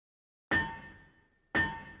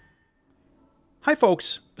Hi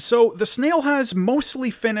folks, so the snail has mostly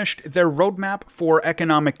finished their roadmap for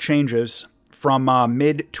economic changes from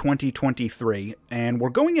mid-2023, and we're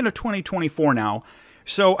going into 2024 now,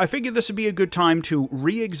 so I figured this would be a good time to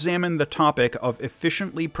re-examine the topic of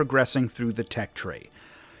efficiently progressing through the tech tree.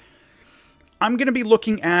 I'm going to be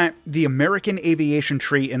looking at the American aviation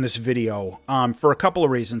tree in this video for a couple of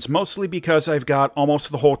reasons, mostly because I've got almost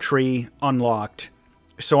the whole tree unlocked.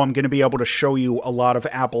 So I'm going to be able to show you a lot of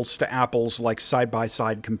apples to apples, like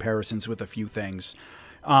side-by-side comparisons with a few things.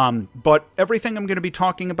 But everything I'm going to be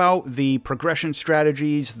talking about, the progression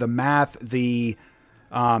strategies, the math, the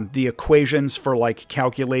equations for like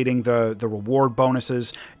calculating the reward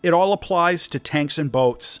bonuses, it all applies to tanks and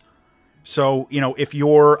boats. So, you know, if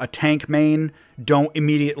you're a tank main, don't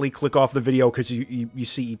immediately click off the video because you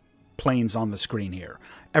see planes on the screen here.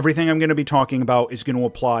 Everything I'm going to be talking about is going to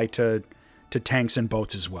apply to tanks and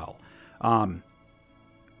boats as well.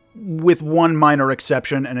 With one minor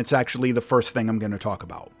exception, and it's actually the first thing I'm going to talk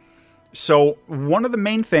about. So one of the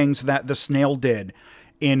main things that the snail did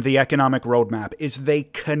in the economic roadmap is they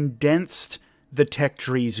condensed the tech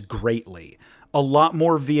trees greatly. A lot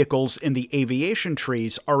more vehicles in the aviation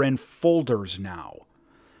trees are in folders now.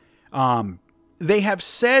 They have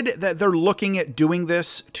said that they're looking at doing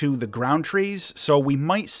this to the ground trees, so we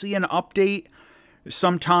might see an update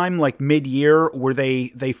sometime like mid-year where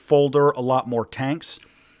they folder a lot more tanks.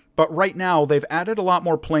 But right now, they've added a lot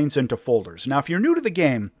more planes into folders. Now, if you're new to the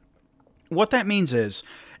game, what that means is,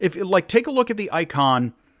 take a look at the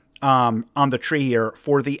icon on the tree here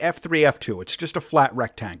for the F3, F2. It's just a flat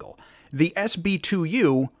rectangle. The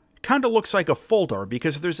SB2U kind of looks like a folder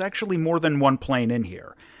because there's actually more than one plane in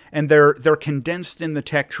here. And they're condensed in the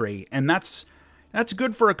tech tree, and that's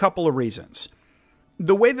good for a couple of reasons.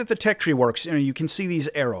 The way that the tech tree works, you can see these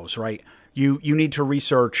arrows, right? You need to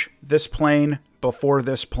research this plane, before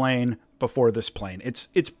this plane, before this plane.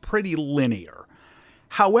 It's pretty linear.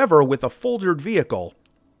 However, with a foldered vehicle,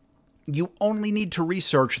 you only need to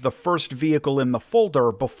research the first vehicle in the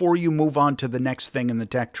folder before you move on to the next thing in the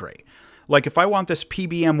tech tree. Like if I want this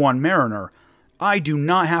PBM1 Mariner, I do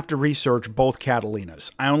not have to research both Catalinas.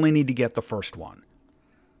 I only need to get the first one.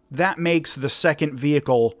 That makes the second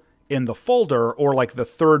vehicle in the folder, or like the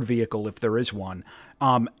third vehicle if there is one,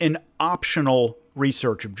 an optional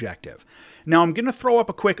research objective. Now I'm going to throw up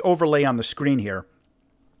a quick overlay on the screen here.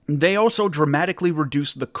 They also dramatically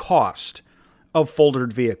reduced the cost of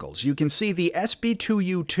foldered vehicles. You can see the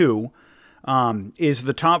SB2U2 is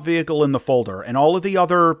the top vehicle in the folder, and all of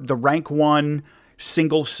the rank 1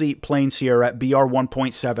 single-seat planes here at BR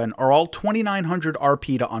 1.7 are all 2,900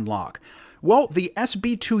 RP to unlock. Well, the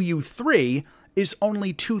SB2U3 is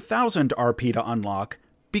only 2,000 RP to unlock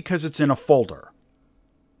because it's in a folder.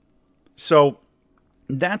 So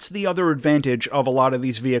that's the other advantage of a lot of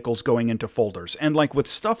these vehicles going into folders. And like with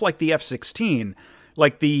stuff like the F-16,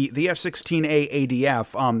 like the F-16A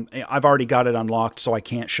ADF, I've already got it unlocked, so I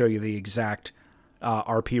can't show you the exact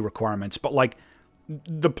RP requirements. But like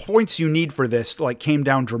the points you need for this like came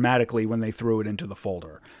down dramatically when they threw it into the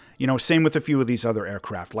folder. You know, same with a few of these other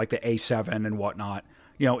aircraft, like the A-7 and whatnot.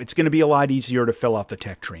 You know, it's going to be a lot easier to fill out the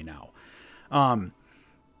tech tree now.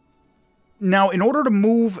 Now, in order to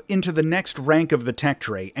move into the next rank of the tech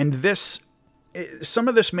tree, and some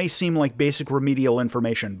of this may seem like basic remedial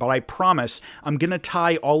information, but I promise I'm going to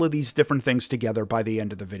tie all of these different things together by the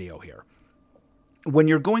end of the video here. When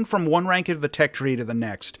you're going from one rank of the tech tree to the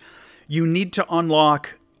next, you need to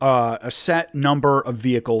unlock a set number of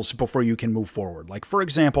vehicles before you can move forward. Like, for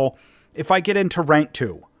example, if I get into rank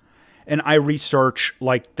 2, and I research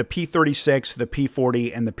like the P-36, the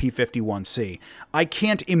P-40, and the P-51C, I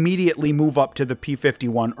can't immediately move up to the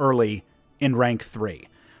P-51 early in rank 3.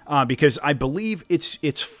 Because I believe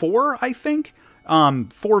it's 4, I think,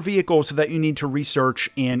 4 vehicles that you need to research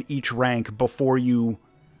in each rank before you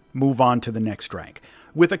move on to the next rank.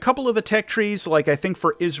 With a couple of the tech trees, like I think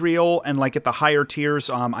for Israel and like at the higher tiers,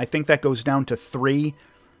 I think that goes down to 3,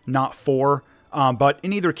 not 4. But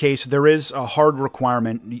in either case, there is a hard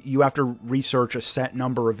requirement. You have to research a set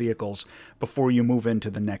number of vehicles before you move into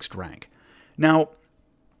the next rank. Now,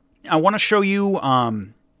 I want to show you,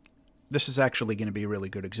 this is actually going to be a really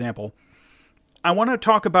good example. I want to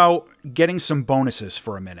talk about getting some bonuses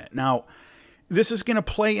for a minute. Now, this is going to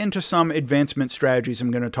play into some advancement strategies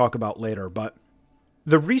I'm going to talk about later, but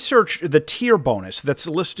the tier bonus that's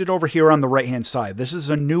listed over here on the right-hand side, this is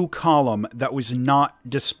a new column that was not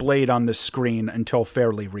displayed on the screen until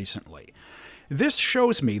fairly recently. This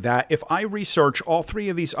shows me that if I research all 3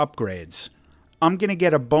 of these upgrades, I'm going to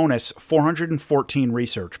get a bonus 414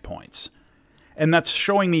 research points. And that's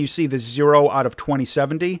showing me, you see, the 0 out of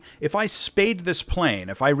 2070. If I spade this plane,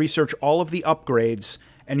 if I research all of the upgrades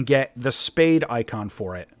and get the spade icon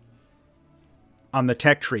for it on the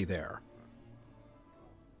tech tree there,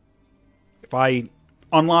 if I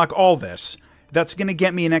unlock all this, that's going to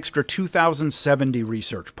get me an extra 2,070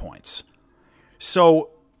 research points. So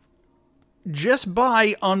just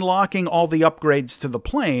by unlocking all the upgrades to the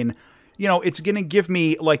plane, you know, it's going to give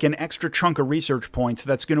me like an extra chunk of research points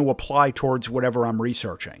that's going to apply towards whatever I'm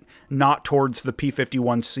researching, not towards the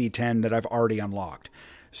P-51C-10 that I've already unlocked.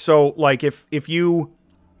 So like if you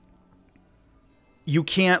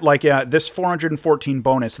can't, like this 414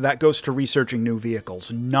 bonus, that goes to researching new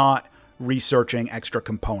vehicles, not researching extra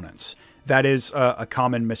components. That is a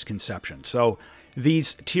common misconception. So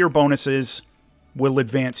these tier bonuses will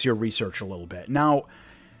advance your research a little bit. Now,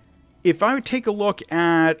 if I would take a look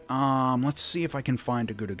at, let's see if I can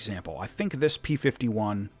find a good example. I think this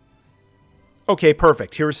P-51... Okay,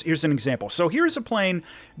 perfect. Here's an example. So here's a plane,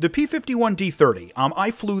 the P-51D30.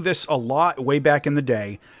 I flew this a lot way back in the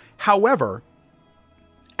day. However,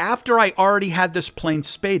 after I already had this plane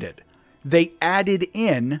spaded, they added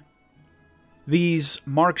in these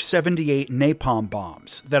Mark 78 napalm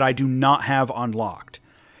bombs that I do not have unlocked.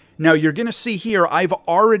 Now, you're going to see here, I've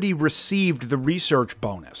already received the research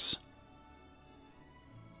bonus.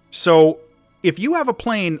 So, if you have a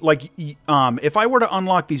plane, like, if I were to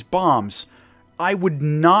unlock these bombs, I would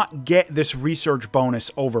not get this research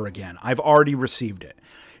bonus over again. I've already received it.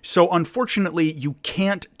 So, unfortunately, you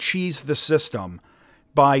can't cheese the system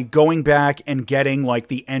by going back and getting, like,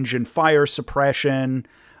 the engine fire suppression,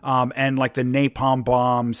 and like the napalm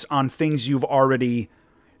bombs on things you've already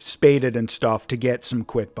spaded and stuff to get some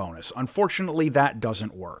quick bonus. Unfortunately, that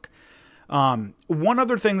doesn't work. One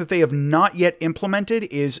other thing that they have not yet implemented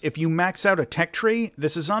is if you max out a tech tree,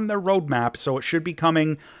 this is on their roadmap, so it should be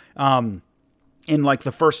coming in like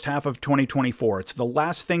the first half of 2024. It's the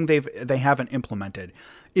last thing they haven't implemented.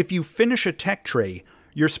 If you finish a tech tree,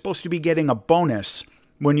 you're supposed to be getting a bonus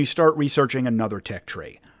when you start researching another tech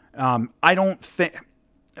tree. I don't think...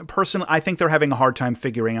 Personally, I think they're having a hard time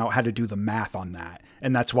figuring out how to do the math on that,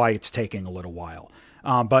 and that's why it's taking a little while.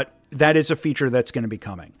 But that is a feature that's going to be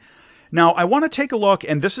coming. Now, I want to take a look,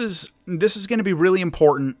 and this is going to be really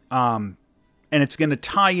important, and it's going to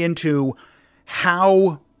tie into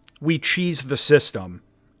how we cheese the system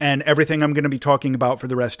and everything I'm going to be talking about for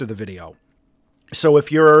the rest of the video. So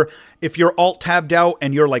if you're alt-tabbed out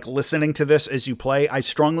and you're like listening to this as you play, I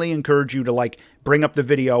strongly encourage you to like bring up the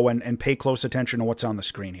video and pay close attention to what's on the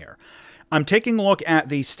screen here. I'm taking a look at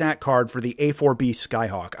the stat card for the A4B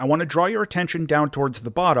Skyhawk. I want to draw your attention down towards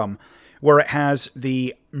the bottom where it has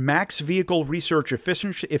the max vehicle research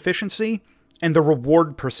efficiency and the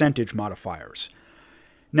reward percentage modifiers.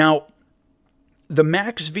 Now, the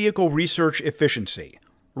max vehicle research efficiency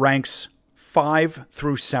ranks 5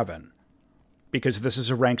 through 7. Because this is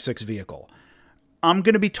a rank 6 vehicle. I'm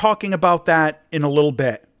going to be talking about that in a little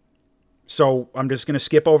bit, so I'm just going to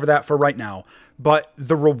skip over that for right now. But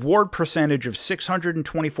the reward percentage of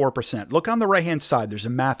 624%, look on the right-hand side, there's a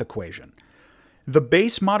math equation. The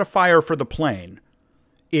base modifier for the plane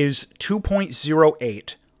is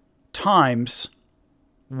 2.08 times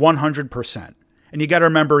 100%. And you got to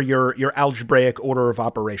remember your algebraic order of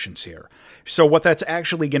operations here. So what that's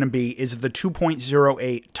actually going to be is the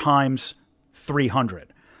 2.08 times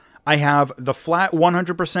 300. I have the flat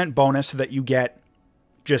 100% bonus that you get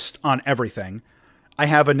just on everything. I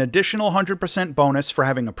have an additional 100% bonus for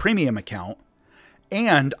having a premium account.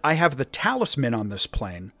 And I have the talisman on this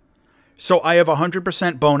plane. So I have a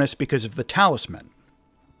 100% bonus because of the talisman.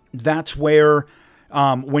 That's where,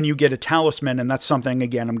 when you get a talisman, and that's something,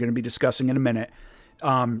 again, I'm going to be discussing in a minute,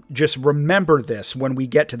 just remember this when we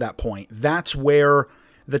get to that point. That's where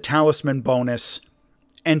the talisman bonus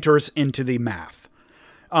enters into the math.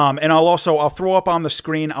 And I'll throw up on the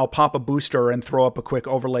screen, I'll pop a booster and throw up a quick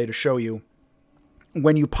overlay to show you.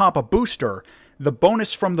 When you pop a booster, the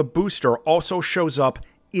bonus from the booster also shows up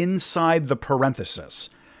inside the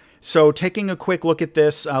parenthesis. So taking a quick look at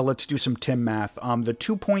this, let's do some Tim math. The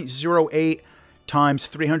 2.08 times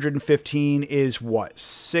 315 is what?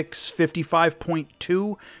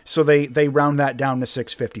 655.2? So they round that down to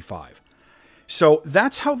 655. So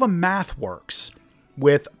that's how the math works.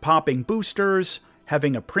 With popping boosters,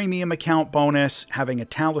 having a premium account bonus, having a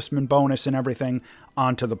talisman bonus and everything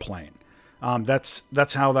onto the plane. That's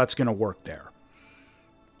how that's going to work there.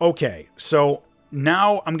 Okay, so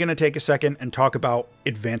now I'm going to take a second and talk about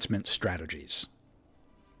advancement strategies.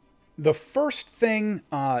 The first thing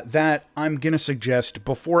that I'm going to suggest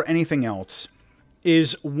before anything else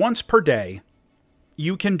is once per day,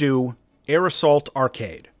 you can do Air Assault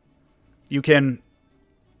Arcade. you can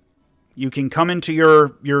come into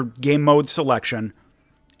your game mode selection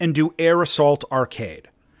and do Air Assault Arcade.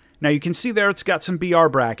 Now you can see there it's got some BR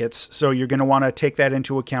brackets, so you're going to want to take that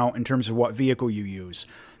into account in terms of what vehicle you use.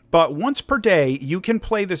 But once per day, you can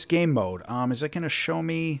play this game mode. Is it going to show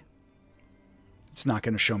me? It's not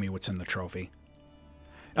going to show me what's in the trophy.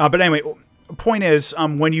 But anyway, point is,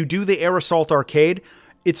 when you do the Air Assault Arcade,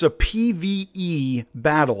 it's a PvE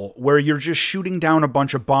battle where you're just shooting down a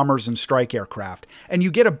bunch of bombers and strike aircraft, and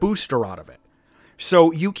you get a booster out of it.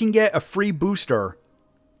 So you can get a free booster,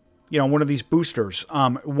 one of these boosters,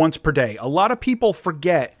 once per day. A lot of people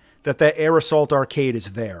forget that Air Assault Arcade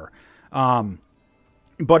is there.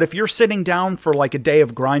 But if you're sitting down for like a day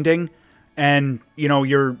of grinding, and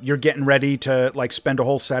you're getting ready to like spend a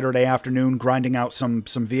whole Saturday afternoon grinding out some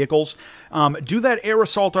vehicles, do that Air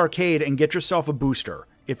Assault Arcade and get yourself a booster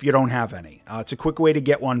if you don't have any. It's a quick way to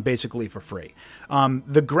get one basically for free.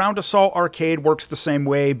 The Ground Assault Arcade works the same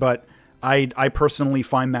way, but I personally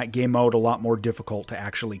find that game mode a lot more difficult to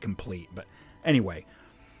actually complete. But anyway,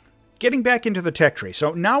 getting back into the tech tree.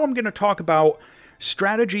 So now I'm going to talk about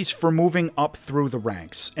strategies for moving up through the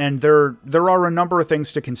ranks, and there are a number of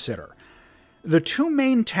things to consider. The two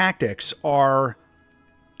main tactics are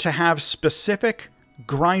to have specific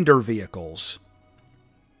grinder vehicles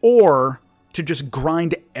or to just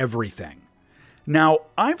grind everything. Now,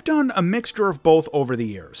 I've done a mixture of both over the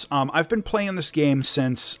years. I've been playing this game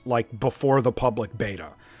since like before the public beta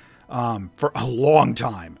for a long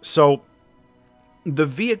time. So the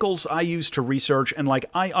vehicles I used to research, and like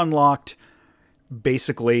I unlocked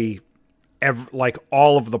basically like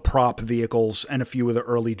all of the prop vehicles and a few of the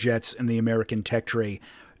early jets in the American tech tree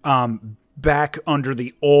back under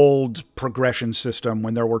the old progression system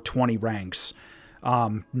when there were 20 ranks,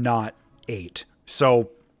 not 8. So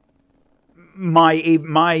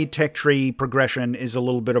my tech tree progression is a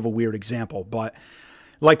little bit of a weird example, but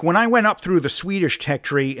like when I went up through the Swedish tech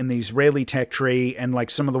tree and the Israeli tech tree and like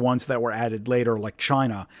some of the ones that were added later, like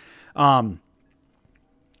China,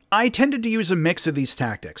 I tended to use a mix of these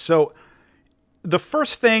tactics. So the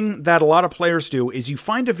first thing that a lot of players do is you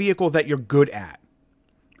find a vehicle that you're good at,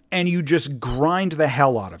 and you just grind the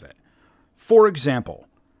hell out of it. For example,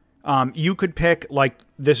 you could pick like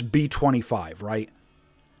this B-25, right?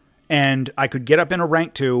 And I could get up in a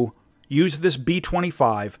rank 2, use this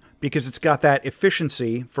B-25 because it's got that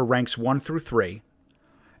efficiency for ranks 1 through 3.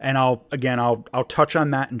 And I'll touch on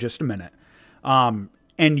that in just a minute.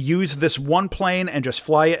 And use this one plane and just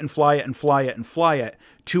fly it and fly it and fly it and fly it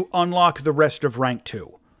to unlock the rest of rank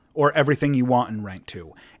 2, or everything you want in rank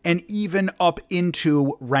 2, and even up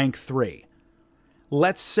into rank 3.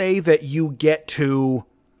 Let's say that you get to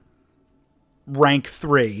rank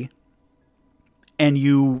 3 and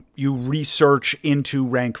you research into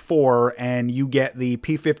rank 4 and you get the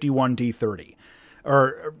P-51 D-30,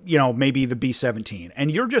 or maybe the B-17,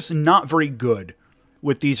 and you're just not very good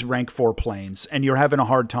with these rank 4 planes, and you're having a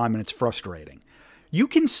hard time and it's frustrating. You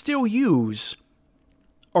can still use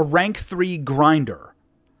a rank 3 grinder.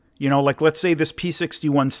 Like let's say this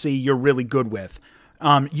P-61C you're really good with.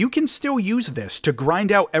 You can still use this to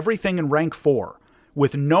grind out everything in rank 4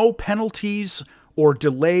 with no penalties or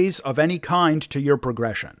delays of any kind to your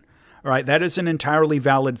progression. All right, that is an entirely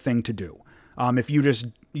valid thing to do. If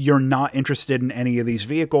you're not interested in any of these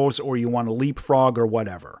vehicles, or you want to leapfrog or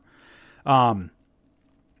whatever.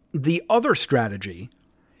 The other strategy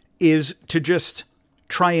is to just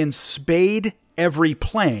try and spade every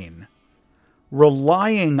plane,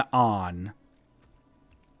 relying on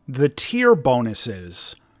the tier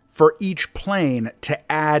bonuses for each plane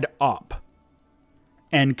to add up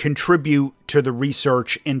and contribute to the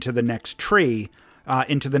research into the next tree,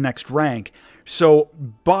 into the next rank. So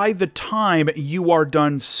by the time you are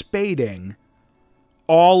done spading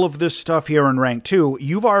all of this stuff here in rank 2,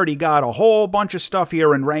 you've already got a whole bunch of stuff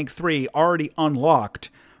here in rank 3 already unlocked,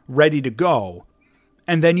 ready to go.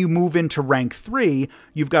 And then you move into rank 3,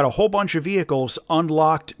 you've got a whole bunch of vehicles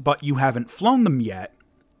unlocked, but you haven't flown them yet.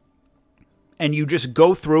 And you just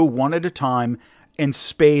go through one at a time and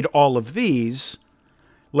spade all of these,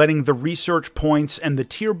 letting the research points and the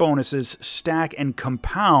tier bonuses stack and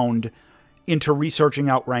compound into researching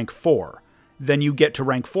out rank 4. Then you get to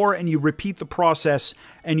rank 4 and you repeat the process,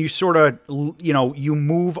 and you sort of, you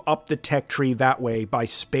move up the tech tree that way by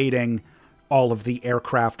spading all of the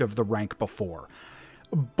aircraft of the rank before.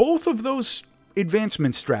 Both of those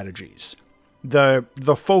advancement strategies, the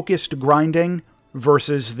focused grinding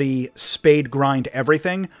versus the spade grind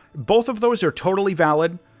everything, both of those are totally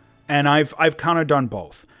valid, and I've kind of done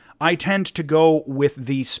both. I tend to go with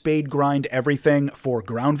the spade grind everything for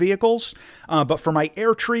ground vehicles, but for my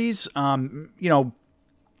air trees,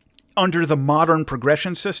 under the modern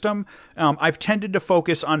progression system, I've tended to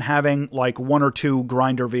focus on having like 1 or 2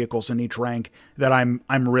 grinder vehicles in each rank that I'm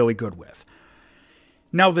really good with.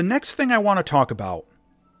 Now, the next thing I want to talk about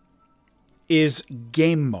is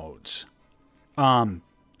game modes.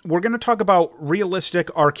 We're going to talk about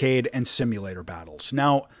realistic, arcade, and simulator battles.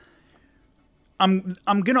 Now, I'm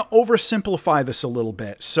going to oversimplify this a little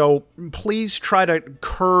bit, so please try to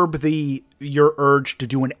curb your urge to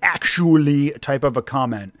do an actually type of a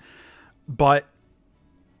comment. But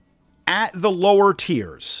at the lower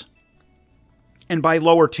tiers, and by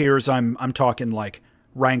lower tiers, I'm talking like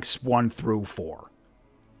ranks 1 through 4,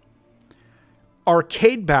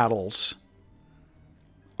 arcade battles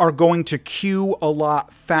are going to queue a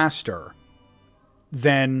lot faster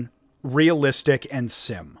than realistic and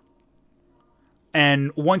sim.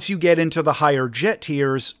 And once you get into the higher jet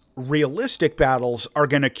tiers, realistic battles are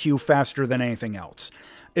going to queue faster than anything else.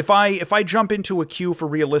 If I jump into a queue for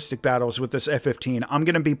realistic battles with this F-15, I'm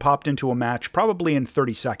going to be popped into a match probably in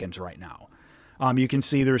 30 seconds right now. You can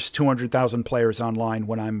see there's 200,000 players online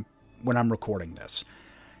when I'm recording this.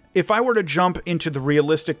 If I were to jump into the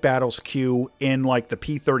realistic battles queue in like the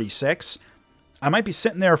P-36, I might be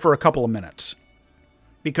sitting there for a couple of minutes.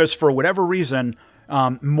 Because for whatever reason,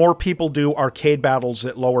 more people do arcade battles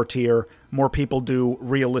at lower tier, more people do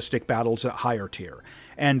realistic battles at higher tier.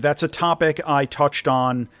 And that's a topic I touched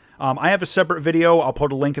on. I have a separate video, I'll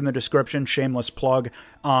put a link in the description, shameless plug,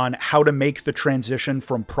 on how to make the transition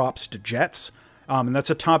from props to jets. And that's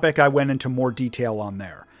a topic I went into more detail on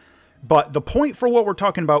there. But the point for what we're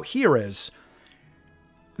talking about here is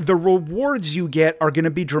the rewards you get are going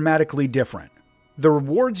to be dramatically different. The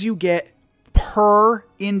rewards you get per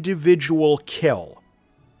individual kill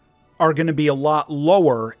are going to be a lot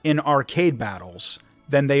lower in arcade battles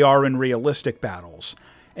than they are in realistic battles,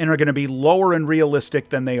 and are going to be lower in realistic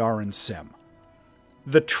than they are in sim.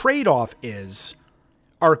 The trade-off is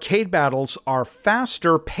arcade battles are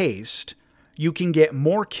faster paced, you can get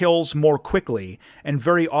more kills more quickly, and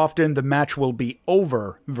very often the match will be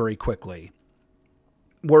over very quickly.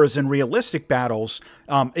 Whereas in realistic battles,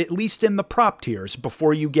 at least in the prop tiers,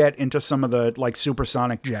 before you get into some of the like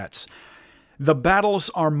supersonic jets, the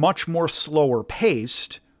battles are much more slower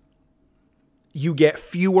paced. You get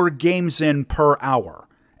fewer games in per hour.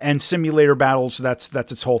 And simulator battles, that's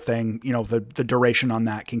its whole thing. You know, the duration on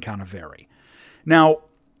that can kind of vary. Now,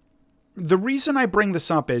 the reason I bring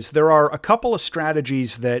this up is there are a couple of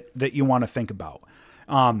strategies that you want to think about.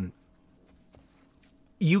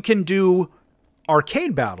 You can do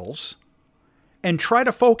arcade battles and try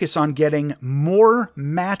to focus on getting more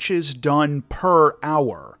matches done per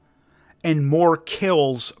hour and more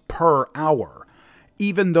kills per hour,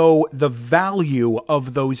 even though the value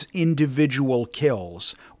of those individual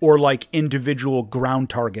kills or like individual ground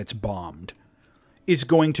targets bombed is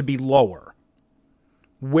going to be lower.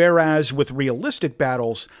 Whereas with realistic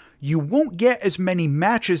battles, you won't get as many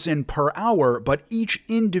matches in per hour, but each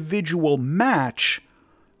individual match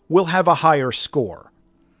will have a higher score.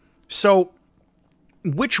 So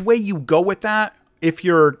which way you go with that, if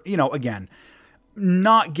you're, you know, again,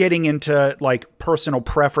 not getting into like personal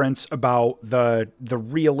preference about the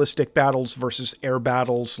realistic battles versus air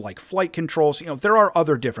battles, like flight controls, you know, there are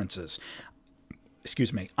other differences.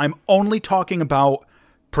 Excuse me. I'm only talking about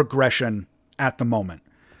progression at the moment.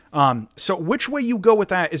 So which way you go with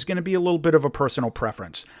that is going to be a little bit of a personal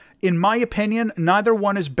preference. In my opinion, neither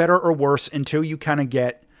one is better or worse until you kind of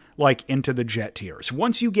get like into the jet tiers.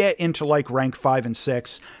 Once you get into like rank 5 and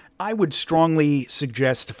 6, I would strongly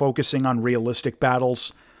suggest focusing on realistic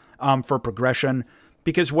battles for progression,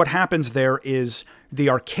 because what happens there is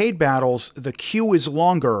the arcade battles, the queue is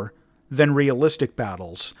longer than realistic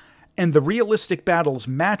battles, and the realistic battles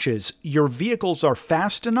matches, your vehicles are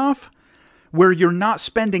fast enough where you're not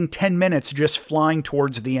spending 10 minutes just flying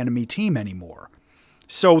towards the enemy team anymore.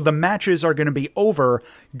 So the matches are going to be over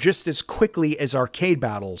just as quickly as arcade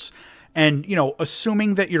battles. And, you know,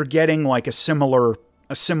 assuming that you're getting like a similar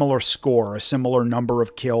score, a similar number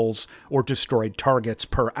of kills or destroyed targets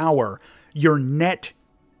per hour, your net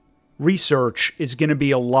research is going to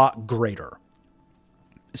be a lot greater.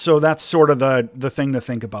 So that's sort of the thing to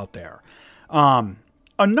think about there.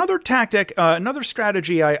 Another tactic, another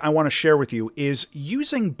strategy I want to share with you is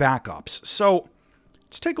using backups. So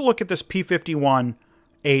let's take a look at this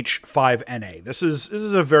P-51H-5NA. This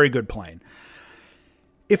is a very good plane.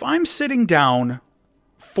 If I'm sitting down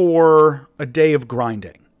for a day of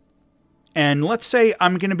grinding, and let's say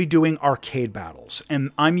I'm going to be doing arcade battles,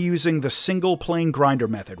 and I'm using the single plane grinder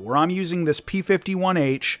method, where I'm using this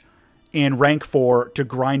P-51H in rank 4 to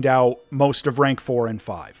grind out most of rank 4 and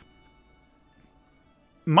 5.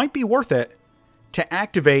 Might be worth it to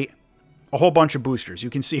activate a whole bunch of boosters. You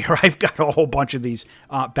can see here I've got a whole bunch of these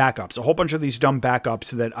backups, a whole bunch of these dumb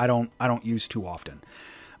backups that I don't use too often.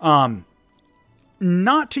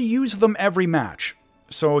 Not to use them every match.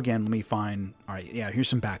 So again, let me find, all right, yeah, here's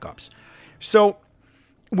some backups. So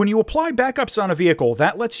when you apply backups on a vehicle,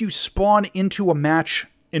 that lets you spawn into a match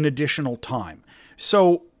an additional time.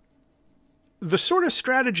 So the sort of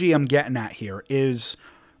strategy I'm getting at here is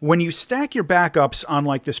when you stack your backups on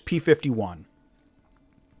like this P51,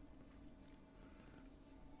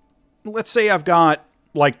 let's say I've got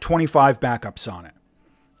like 25 backups on it.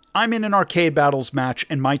 I'm in an arcade battles match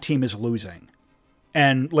and my team is losing.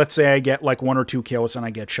 And let's say I get like 1 or 2 kills and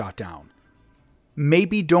I get shot down.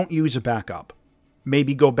 Maybe don't use a backup.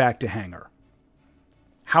 Maybe go back to hangar.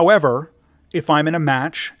 However, if I'm in a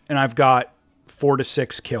match and I've got 4 to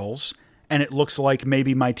 6 kills and it looks like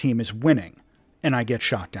maybe my team is winning and I get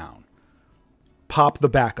shot down, pop the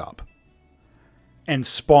backup and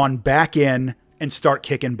spawn back in and start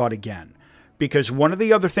kicking butt again. Because one of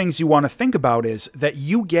the other things you want to think about is that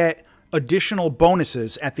you get additional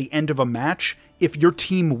bonuses at the end of a match if your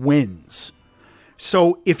team wins.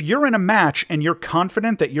 So if you're in a match and you're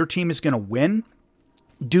confident that your team is going to win,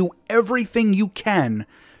 do everything you can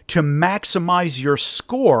to maximize your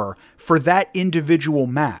score for that individual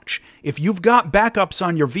match. If you've got backups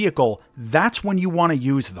on your vehicle, that's when you want to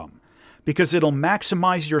use them, because it'll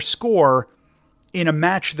maximize your score in a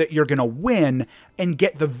match that you're going to win and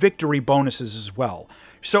get the victory bonuses as well.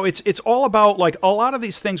 So it's all about, like, a lot of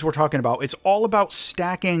these things we're talking about, it's all about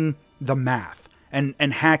stacking the math and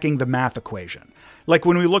hacking the math equation. Like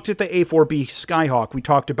when we looked at the A4B Skyhawk, we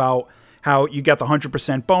talked about how you got the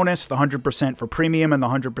 100% bonus, the 100% for premium, and the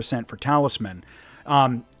 100% for talisman.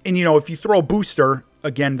 And, you know, if you throw a booster,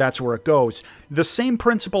 again, that's where it goes. The same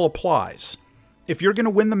principle applies. If you're going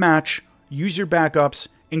to win the match, use your backups,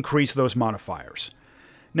 increase those modifiers.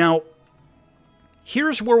 Now,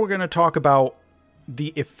 here's where we're going to talk about the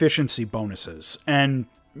efficiency bonuses, and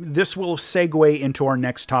this will segue into our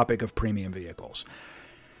next topic of premium vehicles.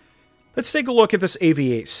 Let's take a look at this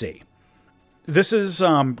AV8C. This is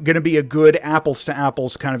going to be a good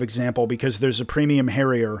apples-to-apples kind of example because there's a premium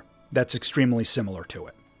Harrier that's extremely similar to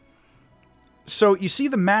it. So you see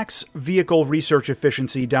the max vehicle research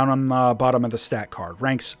efficiency down on the bottom of the stat card,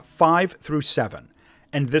 ranks 5 through 7,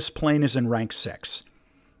 and this plane is in rank 6.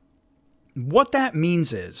 What that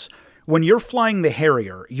means is, when you're flying the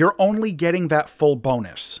Harrier, you're only getting that full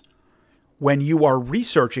bonus when you are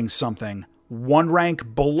researching something 1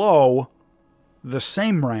 rank below the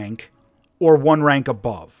same rank or 1 rank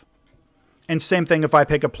above. And same thing if I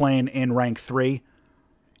pick a plane in rank 3.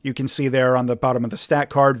 You can see there on the bottom of the stat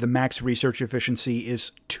card, the max research efficiency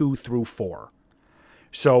is 2 through 4.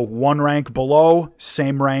 So 1 rank below,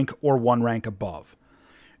 same rank, or 1 rank above.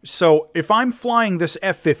 So if I'm flying this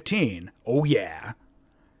F-15, oh yeah,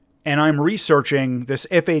 and I'm researching this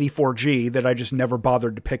F-84G that I just never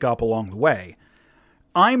bothered to pick up along the way,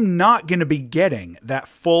 I'm not going to be getting that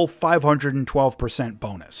full 512%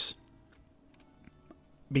 bonus.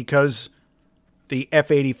 Because the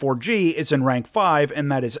F-84G is in rank 5,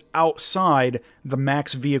 and that is outside the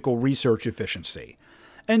max vehicle research efficiency.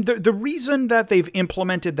 And the reason that they've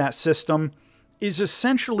implemented that system is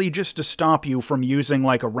essentially just to stop you from using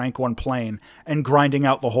like a rank 1 plane and grinding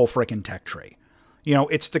out the whole frickin' tech tree. You know,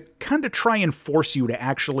 it's to kind of try and force you to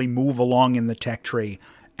actually move along in the tech tree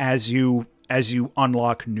as you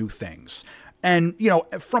unlock new things. And, you know,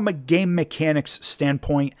 from a game mechanics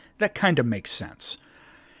standpoint, that kind of makes sense.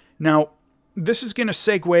 Now, this is going to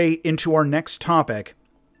segue into our next topic,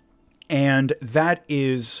 and that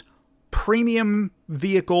is premium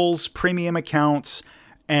vehicles, premium accounts,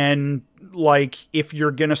 and, like, if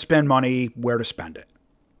you're going to spend money, where to spend it.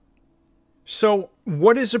 So,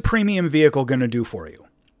 what is a premium vehicle going to do for you?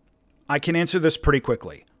 I can answer this pretty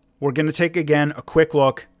quickly. We're going to take, again, a quick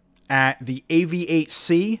look at the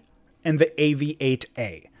AV8C and the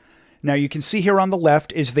AV8A. Now, you can see here on the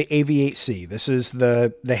left is the AV8C. This is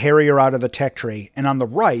the Harrier out of the tech tree. And on the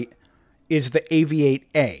right is the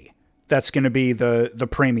AV8A. That's going to be the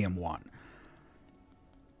premium one.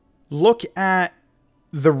 Look at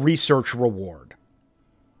the research reward.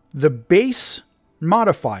 The base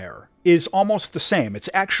modifier is almost the same. It's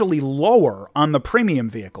actually lower on the premium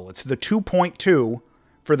vehicle. It's the 2.2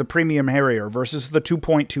 for the premium Harrier versus the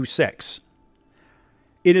 2.26.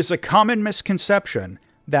 It is a common misconception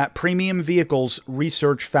that premium vehicles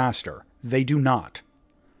research faster. They do not.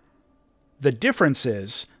 The difference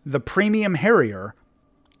is the premium Harrier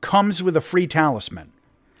comes with a free talisman.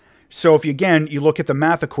 So if, again, you look at the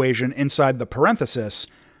math equation inside the parenthesis,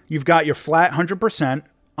 you've got your flat 100%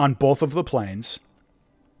 on both of the planes,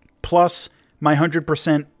 plus my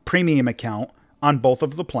 100% premium account on both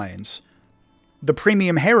of the planes, the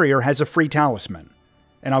Premium Harrier has a free talisman.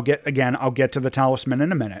 And I'll get to the talisman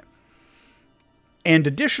in a minute. And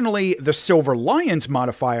additionally, the Silver Lions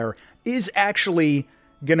modifier is actually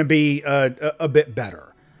going to be a bit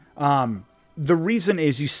better. The reason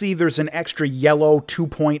is, you see there's an extra yellow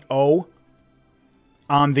 2.0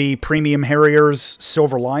 on the Premium Harrier's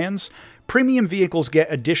Silver Lions. Premium vehicles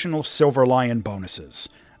get additional Silver Lion bonuses.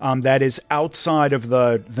 That is outside of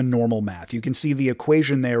the normal math. You can see the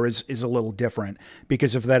equation there is a little different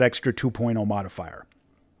because of that extra 2.0 modifier.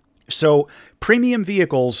 So premium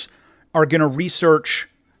vehicles are going to research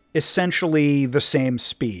essentially the same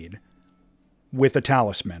speed with a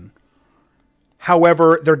talisman.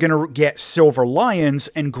 However, they're going to get Silver Lions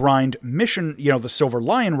and grind mission, the Silver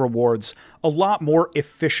Lion rewards a lot more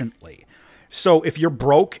efficiently. So if you're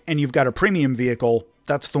broke and you've got a premium vehicle,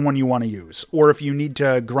 that's the one you want to use. Or if you need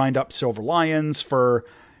to grind up Silver Lions for,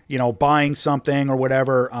 buying something or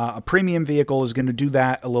whatever, a premium vehicle is going to do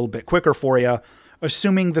that a little bit quicker for you,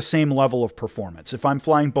 assuming the same level of performance. If I'm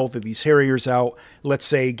flying both of these Harriers out, let's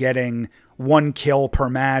say getting 1 kill per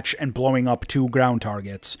match and blowing up 2 ground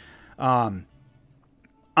targets, I'm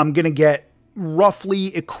going to get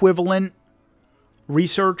roughly equivalent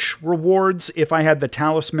research rewards if I had the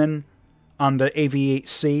talisman on the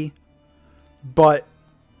AV-8C, but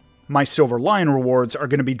my Silver Lion rewards are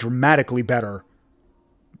going to be dramatically better,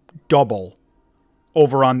 double,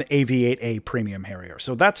 over on the AV-8A Premium Harrier.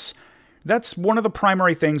 So that's one of the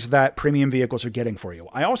primary things that premium vehicles are getting for you.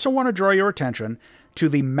 I also want to draw your attention to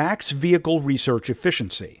the max vehicle research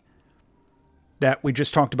efficiency that we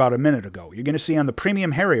just talked about a minute ago. You're going to see on the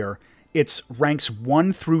Premium Harrier, it's ranks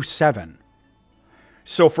 1 through 7.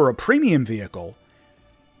 So for a premium vehicle,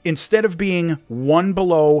 instead of being 1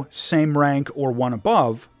 below, same rank, or 1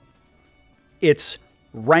 above, it's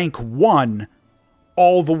rank 1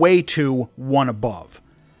 all the way to 1 above.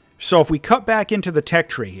 So if we cut back into the tech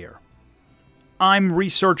tree here, I'm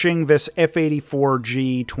researching this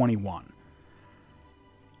F-84G21.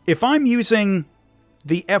 If I'm using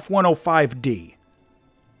the F-105D,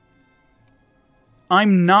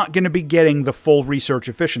 I'm not going to be getting the full research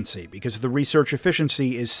efficiency because the research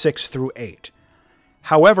efficiency is 6 through 8.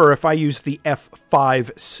 However, if I use the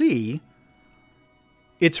F5C,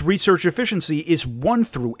 its research efficiency is 1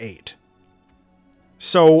 through 8.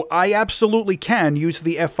 So I absolutely can use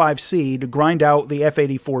the F5C to grind out the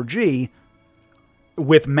F-84G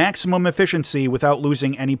with maximum efficiency without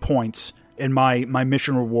losing any points in my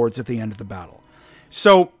mission rewards at the end of the battle.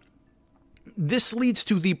 So this leads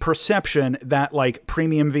to the perception that, like,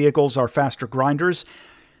 premium vehicles are faster grinders.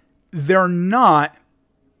 They're not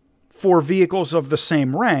for vehicles of the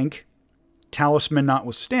same rank, talisman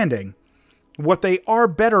notwithstanding. What they are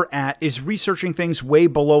better at is researching things way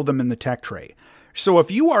below them in the tech tree. So if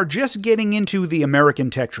you are just getting into the American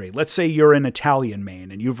tech tree, let's say you're an Italian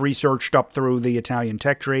main and you've researched up through the Italian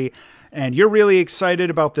tech tree, and you're really excited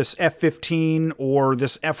about this F-15 or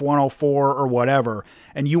this F-104 or whatever,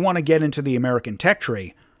 and you want to get into the American tech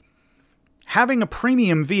tree, having a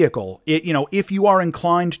premium vehicle, if you are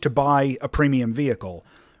inclined to buy a premium vehicle,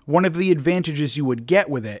 one of the advantages you would get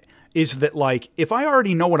with it is that, like, if I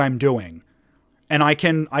already know what I'm doing, and I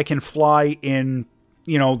can fly in,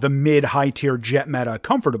 the mid-high tier jet meta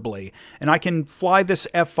comfortably, and I can fly this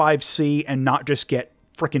F5C and not just get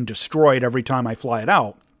freaking destroyed every time I fly it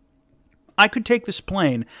out, I could take this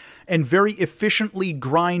plane and very efficiently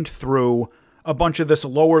grind through a bunch of this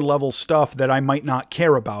lower level stuff that I might not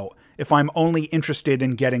care about if I'm only interested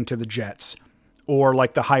in getting to the jets or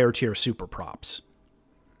like the higher tier super props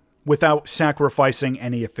without sacrificing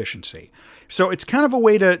any efficiency. So it's kind of a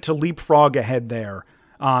way to leapfrog ahead there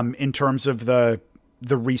in terms of the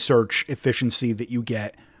research efficiency that you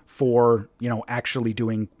get for, actually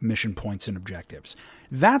doing mission points and objectives.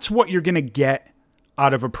 That's what you're going to get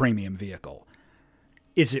out of a premium vehicle.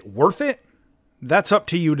 Is it worth it? That's up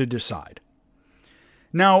to you to decide.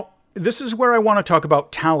 Now, this is where I want to talk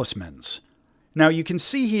about talismans. Now, you can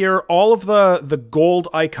see here all of the gold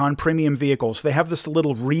icon premium vehicles. They have this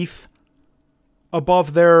little wreath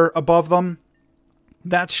above them.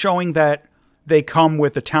 That's showing that they come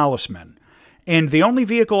with a talisman. And the only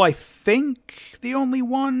vehicle, I think, the only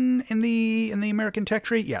one in the American tech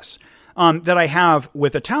tree, yes, that I have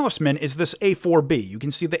with a talisman is this A4B. You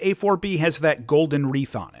can see the A4B has that golden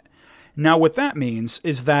wreath on it. Now, what that means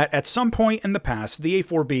is that at some point in the past, the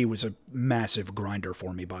A4B was a massive grinder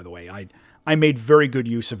for me, by the way. I made very good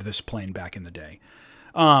use of this plane back in the day.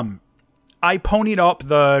 I ponied up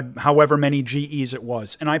the however many GEs it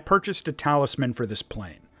was, and I purchased a talisman for this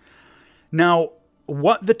plane. Now,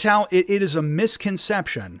 it is a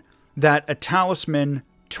misconception that a talisman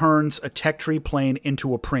turns a tech tree plane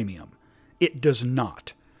into a premium. It does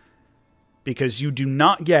not. Because you do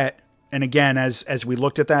not get, and again, as we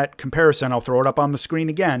looked at that comparison, I'll throw it up on the screen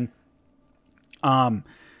again,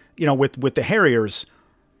 with the Harriers,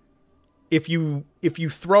 if you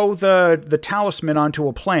throw the Talisman onto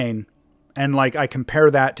a plane, and like I compare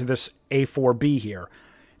that to this A4B here,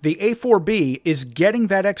 the A4B is getting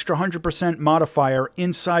that extra 100% modifier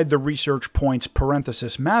inside the research points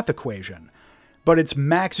parenthesis math equation, but its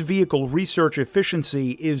max vehicle research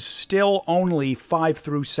efficiency is still only 5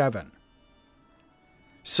 through 7.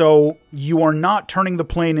 So you are not turning the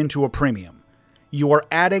plane into a premium. You are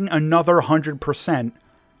adding another 100%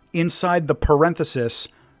 inside the parenthesis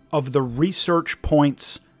of the research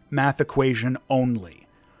points math equation only.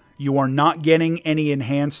 You are not getting any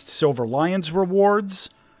enhanced Silver Lions rewards.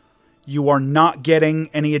 You are not getting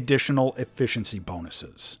any additional efficiency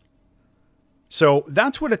bonuses. So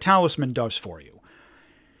that's what a talisman does for you.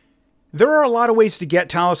 There are a lot of ways to get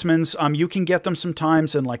talismans. You can get them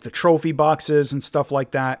sometimes in like the trophy boxes and stuff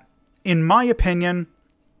like that. In my opinion,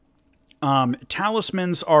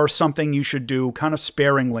 talismans are something you should do kind of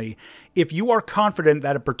sparingly. If you are confident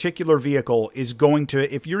that a particular vehicle is going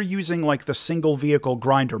to, if you're using like the single vehicle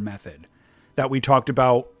grinder method that we talked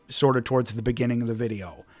about sort of towards the beginning of the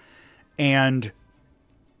video, and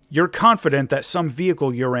you're confident that some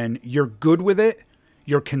vehicle you're in, you're good with it,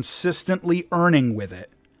 you're consistently earning with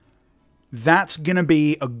it, that's going to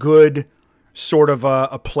be a good sort of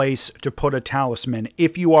a place to put a talisman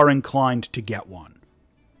if you are inclined to get one.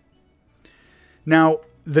 Now,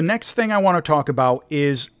 the next thing I want to talk about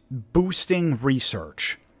is boosting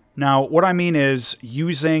research. Now, what I mean is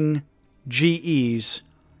using GEs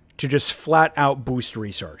to just flat out boost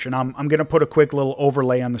research. And I'm going to put a quick little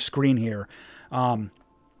overlay on the screen here.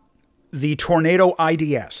 The Tornado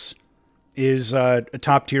IDS is a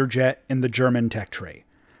top tier jet in the German tech tree.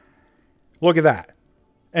 Look at that.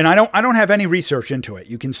 And I don't have any research into it.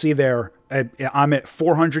 You can see there, I'm at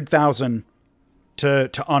 400,000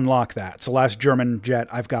 to unlock that. It's the last German jet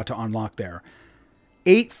I've got to unlock there.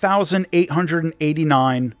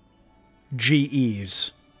 8,889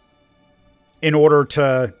 GEs in order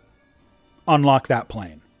to unlock that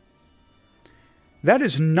plane. That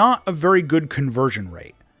is not a very good conversion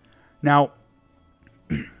rate. Now,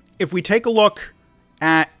 if we take a look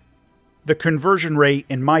at the conversion rate,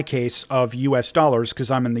 in my case, of US dollars,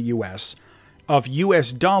 because I'm in the US, of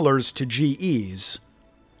US dollars to GEs,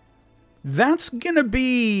 that's going to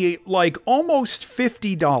be like almost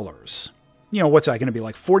 $50. What's that going to be,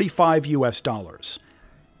 like 45 US dollars?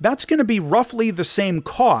 That's going to be roughly the same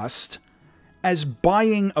cost as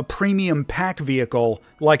buying a premium pack vehicle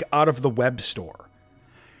like out of the web store.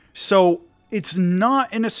 So it's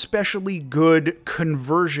not an especially good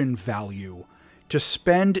conversion value to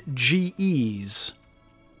spend GEs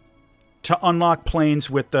to unlock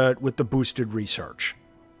planes with the boosted research.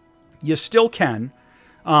 You still can,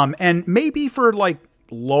 and maybe for like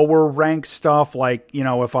lower rank stuff, like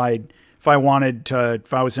if I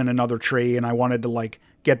was in another tree and I wanted to like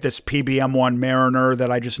get this PBM1 Mariner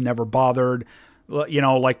that I just never bothered,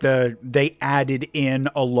 like they added in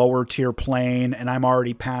a lower tier plane and I'm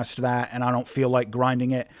already past that and I don't feel like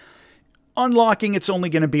grinding it. Unlocking it's only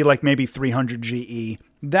going to be like maybe 300 GE.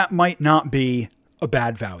 That might not be a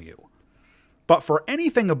bad value. But for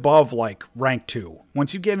anything above like rank 2,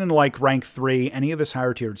 once you get into like rank 3, any of this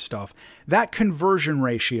higher tiered stuff, that conversion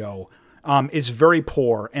ratio is very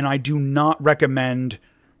poor, and I do not recommend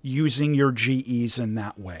using your GEs in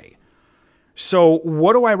that way. So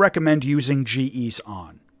what do I recommend using GEs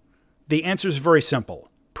on? The answer is very simple.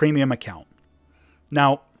 Premium account.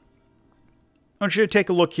 Now, I want you to take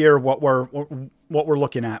a look here what we're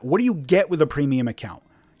looking at. What do you get with a premium account?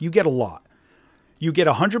 You get a lot. You get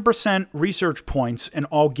 100% research points in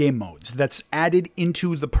all game modes. That's added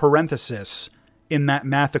into the parenthesis in that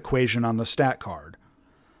math equation on the stat card.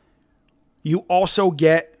 You also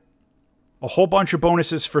get a whole bunch of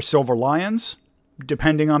bonuses for Silver Lions,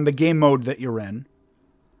 depending on the game mode that you're in.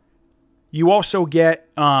 You also get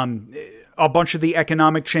a bunch of the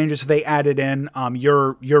economic changes they added in.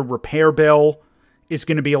 Your repair bill is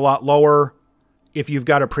going to be a lot lower if you've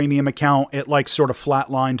got a premium account. It like sort of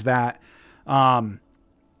flatlined that.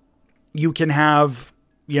 You can have,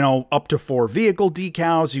 up to 4 vehicle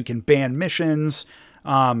decals. You can ban missions.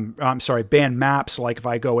 Ban maps. Like if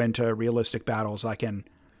I go into realistic battles, I can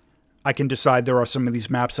decide there are some of these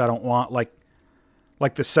maps I don't want. Like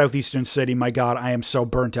the Southeastern City. My God, I am so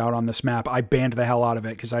burnt out on this map. I banned the hell out of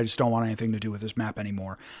it because I just don't want anything to do with this map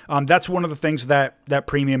anymore. That's one of the things that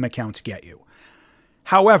premium accounts get you.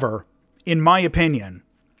 However, in my opinion,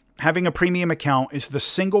 having a premium account is the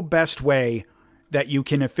single best way that you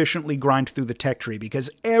can efficiently grind through the tech tree, because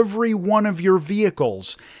every one of your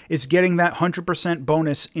vehicles is getting that 100%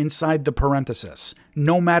 bonus inside the parenthesis.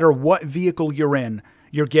 No matter what vehicle you're in,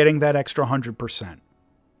 you're getting that extra 100%.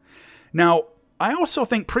 Now, I also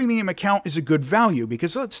think premium account is a good value,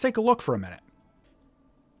 because let's take a look for a minute.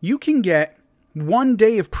 You can get 1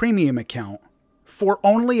 day of premium account for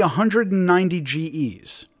only 190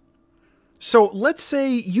 GEs. So let's say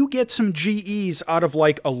you get some GEs out of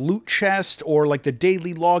like a loot chest or like the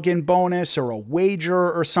daily login bonus or a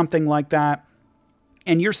wager or something like that,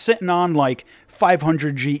 and you're sitting on like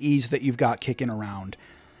 500 GEs that you've got kicking around,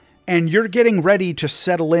 and you're getting ready to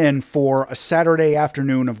settle in for a Saturday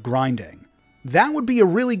afternoon of grinding. That would be a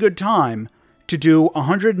really good time to do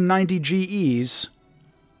 190 GEs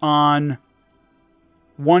on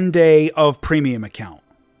 1 day of premium account.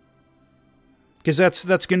 Because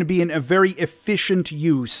that's going to be a very efficient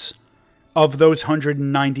use of those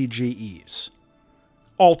 190 GEs.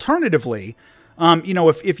 Alternatively,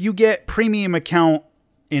 if you get premium account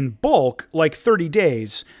in bulk, like 30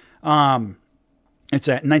 days, it's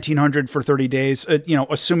at 1,900 for 30 days,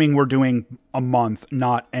 assuming we're doing a month,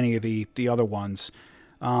 not any of the other ones.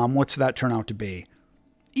 What's that turn out to be?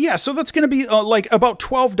 Yeah, so that's going to be like about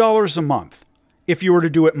 $12 a month if you were to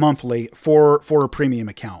do it monthly for a premium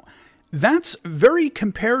account. That's very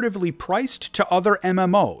comparatively priced to other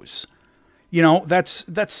MMOs.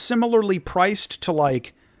 That's similarly priced to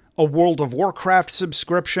like a World of Warcraft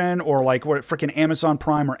subscription or like what freaking Amazon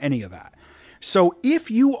Prime or any of that. So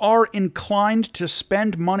if you are inclined to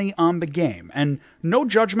spend money on the game, and no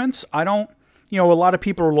judgments, I don't, a lot of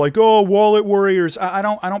people are like, oh, wallet warriors. I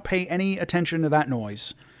don't pay any attention to that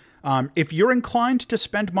noise. If you're inclined to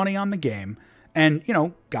spend money on the game, and,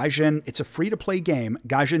 Gaijin, it's a free-to-play game.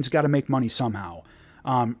 Gaijin's got to make money somehow.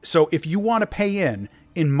 So if you want to pay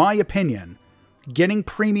in my opinion, getting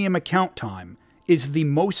premium account time is the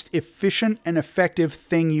most efficient and effective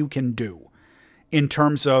thing you can do in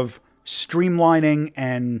terms of streamlining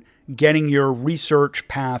and getting your research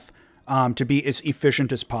path to be as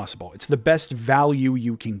efficient as possible. It's the best value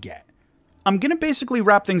you can get. I'm going to basically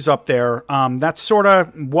wrap things up there. That's sort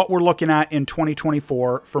of what we're looking at in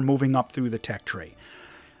 2024 for moving up through the tech tree.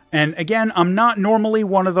 And again, I'm not normally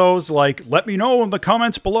one of those, like, let me know in the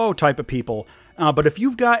comments below type of people. But if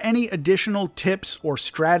you've got any additional tips or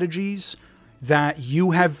strategies that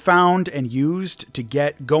you have found and used to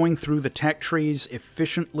get going through the tech trees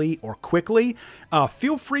efficiently or quickly,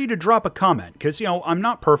 feel free to drop a comment. Because, I'm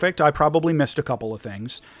not perfect. I probably missed a couple of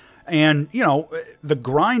things. And, the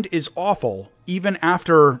grind is awful, even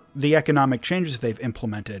after the economic changes they've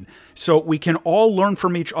implemented. So we can all learn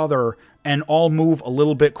from each other and all move a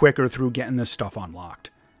little bit quicker through getting this stuff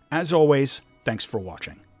unlocked. As always, thanks for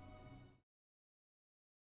watching.